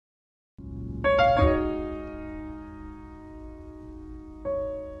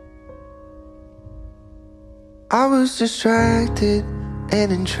I was distracted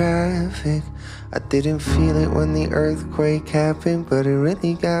and in traffic. I didn't feel it when the earthquake happened, but it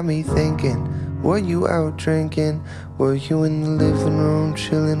really got me thinking. Were you out drinking? Were you in the living room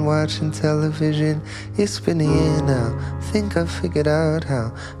chilling, watching television? It's been a year now. Think I figured out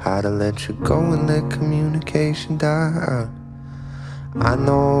how to let you go and let communication die out. I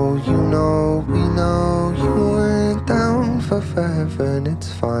know, you know, we know you weren't down for forever, and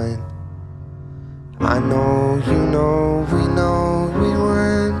it's fine. I know, you know, we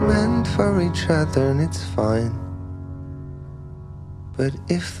weren't meant for each other, and it's fine. But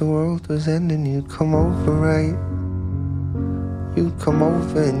if the world was ending, you'd come over, right? You'd come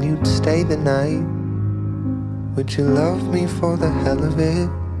over and you'd stay the night. Would you love me for the hell of it?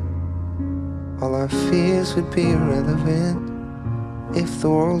 All our fears would be irrelevant. If the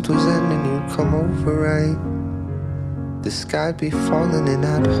world was ending, you'd come over, right? The sky'd be falling and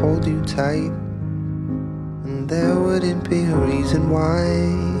I'd hold you tight. And there wouldn't be a reason why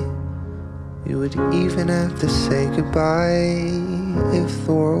we would even have to say goodbye. If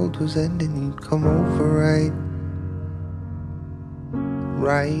the world was ending, you'd come over, right?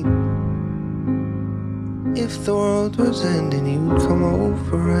 Right. If the world was ending, you'd come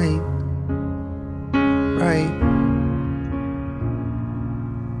over, right? Right.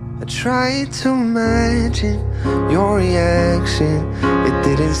 I tried to imagine your reaction. It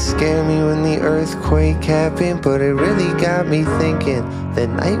didn't scare me when the earthquake happened, but it really got me thinking. The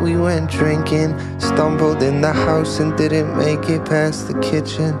night we went drinking, stumbled in the house and didn't make it past the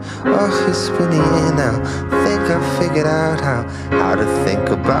kitchen. Oh, it's been a year now. Think I figured out how to think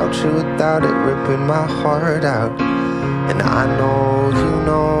about you without it ripping my heart out. And I know, you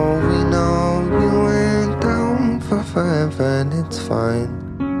know, we weren't down for forever, and it's fine.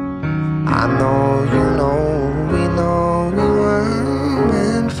 I know, you know, we weren't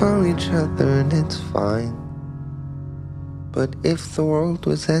meant for each other, and it's fine. But if the world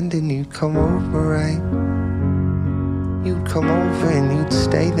was ending, you'd come over, right? You'd come over and you'd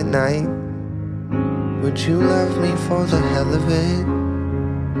stay the night. Would you love me for the hell of it?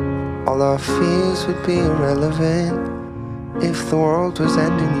 All our fears would be irrelevant. If the world was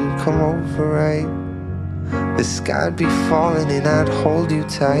ending, you'd come over, right? The sky'd be falling and I'd hold you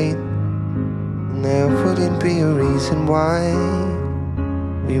tight. And there wouldn't be a reason why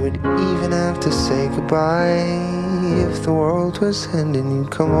we would even have to say goodbye. If the world was ending,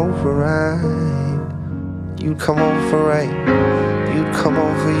 you'd come over, right? You'd come over, right? You'd come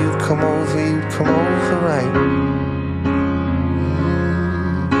over, you'd come over, you'd come over, right?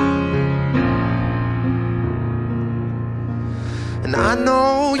 And I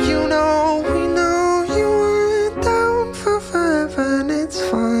know, you know, you weren't down for forever, and it's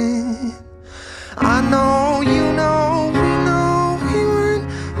fine. I know, you know, we weren't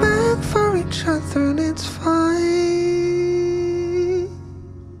meant for each other, and it's fine.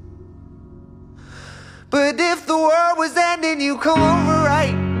 But if the world was ending, you'd come over,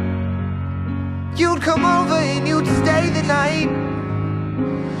 right? You'd come over and you'd stay the night.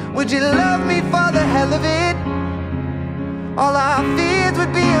 Would you love me for the hell of it? All our fears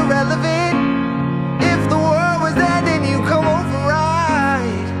would be irrelevant. If the world was ending, you'd come over,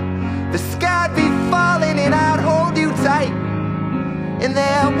 right? The sky'd be falling and I'd hold you tight. And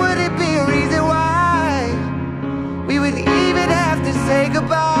there wouldn't be a reason why we would even have to say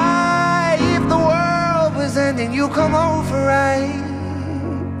goodbye. If the world was ending, you'd come over, right?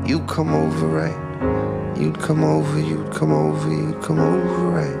 You'd come over, right? You'd come over, you'd come over, you'd come over,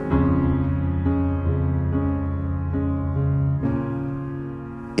 right?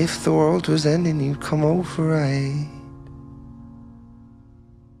 If the world was ending, you'd come over, right?